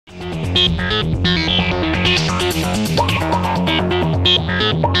Second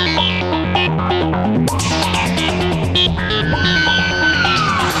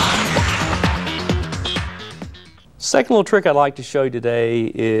little trick I'd like to show you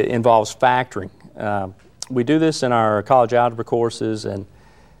today involves factoring. We do this in our college algebra courses, and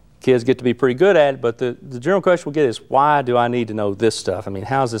kids get to be pretty good at it, but the general question we'll get is, why do I need to know this stuff? I mean,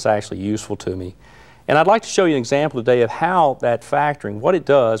 how is this actually useful to me? And I'd like to show you an example today of how that factoring, what it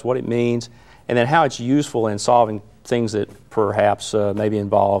does, what it means, and then how it's useful in solving things that perhaps maybe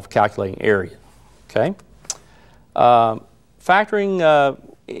involve calculating area. Okay? Factoring,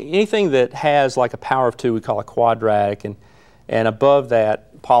 anything that has like a power of 2 we call a quadratic, and above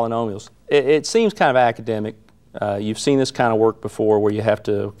that polynomials. It seems kind of academic. You've seen this kind of work before where you have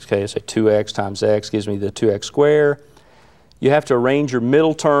to, okay, say 2x times x gives me the 2x squared. You have to arrange your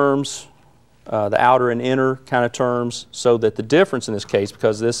middle terms, the outer and inner kind of terms, so that the difference in this case,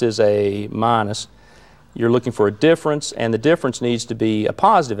 because this is a minus, you're looking for a difference, and the difference needs to be a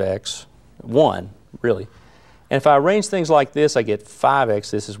positive x, 1, really. And if I arrange things like this, I get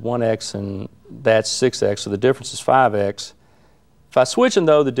 5x, this is 1x, and that's 6x, so the difference is 5x. If I switch them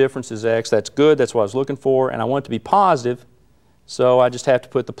though, the difference is x, that's good, that's what I was looking for, and I want it to be positive, so I just have to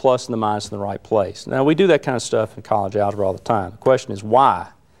put the plus and the minus in the right place. Now we do that kind of stuff in college algebra all the time. The question is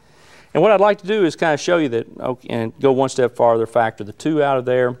why? And what I'd like to do is kind of show you that, okay, and go one step farther, factor the 2 out of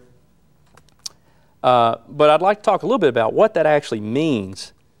there. But I'd like to talk a little bit about what that actually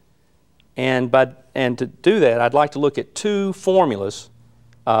means. And to do that, I'd like to look at 2 formulas.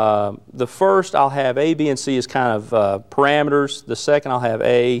 The first, I'll have A, B, and C as kind of parameters. The second, I'll have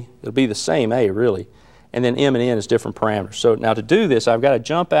A. It'll be the same A, really. And then M and N as different parameters. So now to do this, I've got to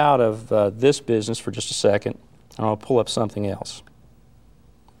jump out of this business for just a second, and I'll pull up something else.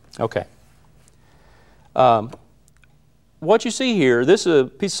 Okay. What you see here, this is a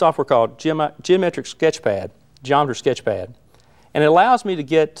piece of software called Geometry Sketchpad, and it allows me to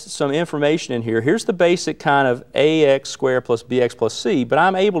get some information in here. Here's the basic kind of ax squared plus bx plus c, but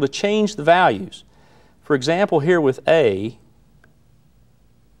I'm able to change the values. For example, here with a,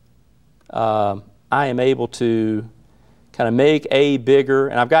 I am able to kind of make a bigger,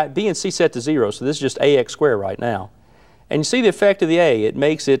 and I've got b and c set to 0, so this is just ax squared right now. And you see the effect of the a. It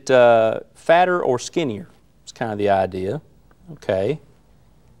makes it fatter or skinnier. It's kind of the idea. Okay.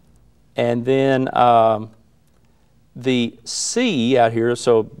 And then the c out here,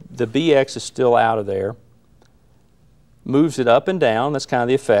 so the bx is still out of there, moves it up and down. That's kind of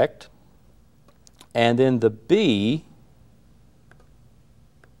the effect. And then the b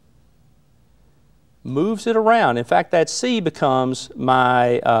moves it around. In fact, that c becomes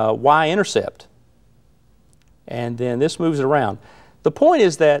my y-intercept. And then this moves it around. The point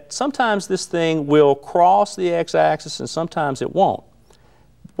is that sometimes this thing will cross the x-axis and sometimes it won't.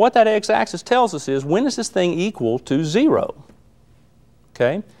 What that x-axis tells us is, when is this thing equal to 0?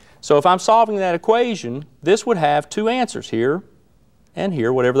 Okay? So if I'm solving that equation, this would have 2 answers, here and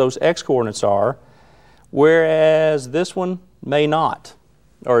here, whatever those x-coordinates are, whereas this one may not,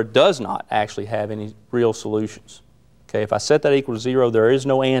 or does not actually have any real solutions. Okay? If I set that equal to 0, there is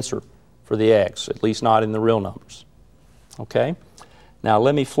no answer for the x, at least not in the real numbers. Okay? Now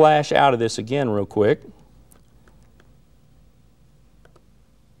let me flash out of this again real quick.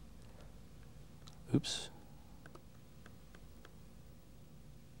 Oops.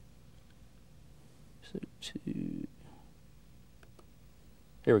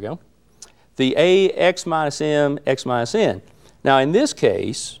 Here we go. The a x minus m, x minus n. Now in this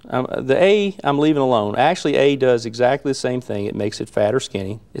case, the a I'm leaving alone. Actually, a does exactly the same thing. It makes it fat or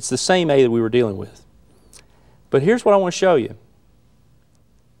skinny. It's the same a that we were dealing with. But here's what I want to show you.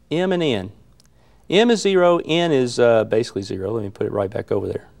 M and n. M is 0, n is basically 0. Let me put it right back over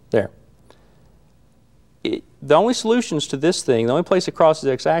there. There. The only solutions to this thing, the only place it crosses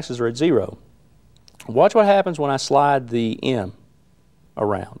the x-axis are at 0. Watch what happens when I slide the m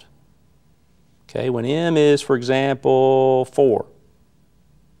around. Okay, when m is, for example, 4.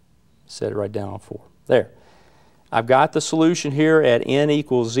 Set it right down on 4. There. I've got the solution here at n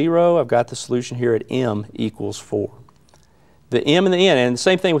equals 0. I've got the solution here at m equals 4. The m and the n, and the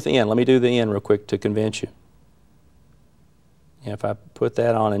same thing with the n. Let me do the n real quick to convince you. And if I put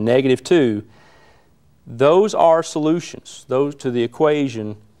that on a -2, those are solutions. Those to the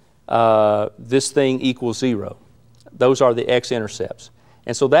equation, this thing equals 0. Those are the x-intercepts.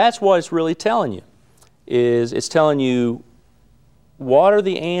 And so that's what it's really telling you. It's telling you what are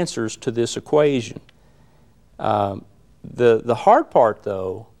the answers to this equation. The hard part,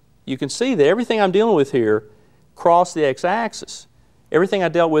 though, you can see that everything I'm dealing with here crossed the x-axis. Everything I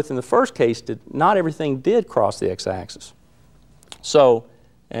dealt with in the first case, not everything did cross the x-axis. So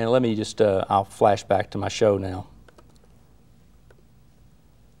And let me just, I'll flash back to my show now.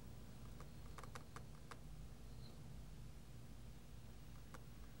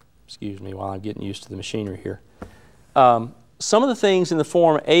 Excuse me while I'm getting used to the machinery here. Some of the things in the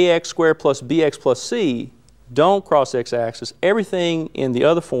form ax squared plus bx plus c don't cross x-axis. Everything in the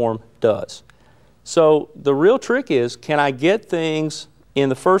other form does. So the real trick is, can I get things in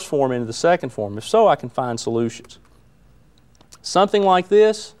the first form into the second form? If so, I can find solutions. Something like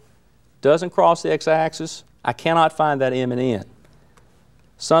this doesn't cross the x-axis. I cannot find that m and n.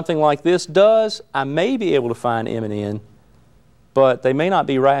 Something like this does. I may be able to find m and n, but they may not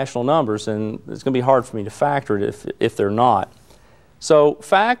be rational numbers, and it's going to be hard for me to factor it if they're not. So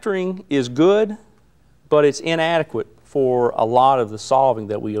factoring is good, but it's inadequate for a lot of the solving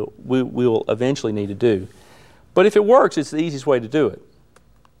that we will eventually need to do. But if it works, it's the easiest way to do it.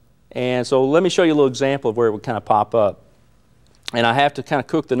 And so let me show you a little example of where it would kind of pop up. And I have to kind of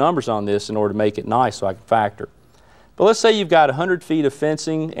cook the numbers on this in order to make it nice so I can factor. But let's say you've got 100 feet of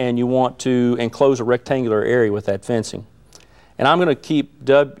fencing and you want to enclose a rectangular area with that fencing. And I'm going to keep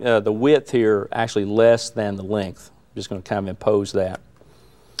the width here actually less than the length. I'm just going to kind of impose that.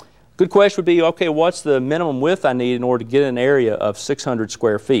 Good question would be, okay, what's the minimum width I need in order to get an area of 600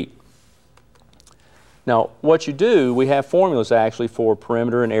 square feet? Now, what you do, we have formulas actually for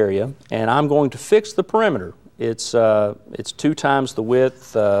perimeter and area, and I'm going to fix the perimeter. It's 2 times the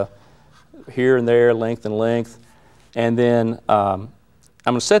width here and there, length and length, and then I'm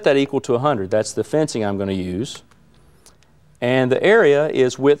going to set that equal to 100. That's the fencing I'm going to use. And the area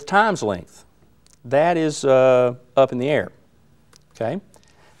is width times length. That is up in the air. Okay?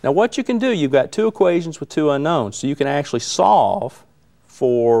 Now what you can do, you've got 2 equations with 2 unknowns, so you can actually solve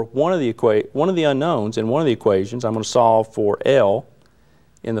for one of the unknowns in one of the equations. I'm going to solve for L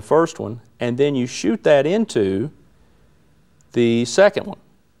in the first one, and then you shoot that into the second one.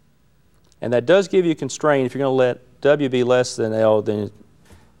 And that does give you a constraint. If you're going to let W be less than L, then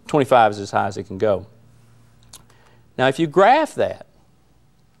 25 is as high as it can go. Now if you graph that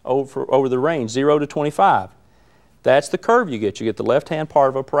over the range, 0 to 25, that's the curve you get. You get the left-hand part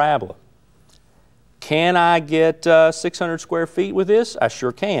of a parabola. Can I get 600 square feet with this? I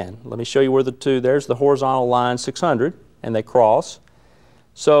sure can. Let me show you where the two, there's the horizontal line 600, and they cross.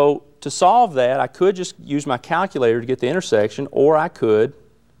 So to solve that, I could just use my calculator to get the intersection, or I could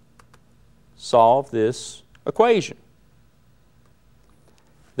solve this equation.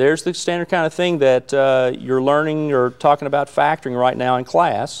 There's the standard kind of thing that you're learning or talking about factoring right now in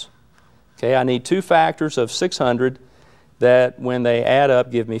class. Okay, I need 2 factors of 600 that when they add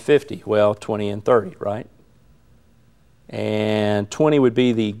up give me 50. Well, 20 and 30, right? And 20 would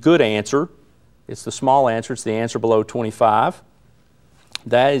be the good answer. It's the small answer. It's the answer below 25.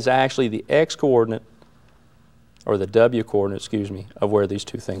 That is actually the x-coordinate, or the w-coordinate, excuse me, of where these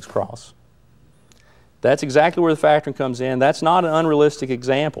 2 things cross. That's exactly where the factoring comes in. That's not an unrealistic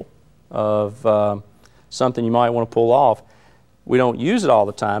example of something you might want to pull off. We don't use it all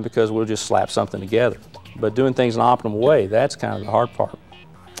the time because we'll just slap something together. But doing things in an optimal way, that's kind of the hard part.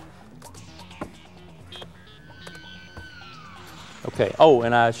 Okay, oh,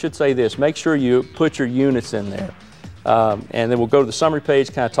 and I should say this. Make sure you put your units in there. And then we'll go to the summary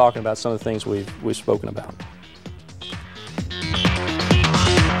page kind of talking about some of the things we've spoken about.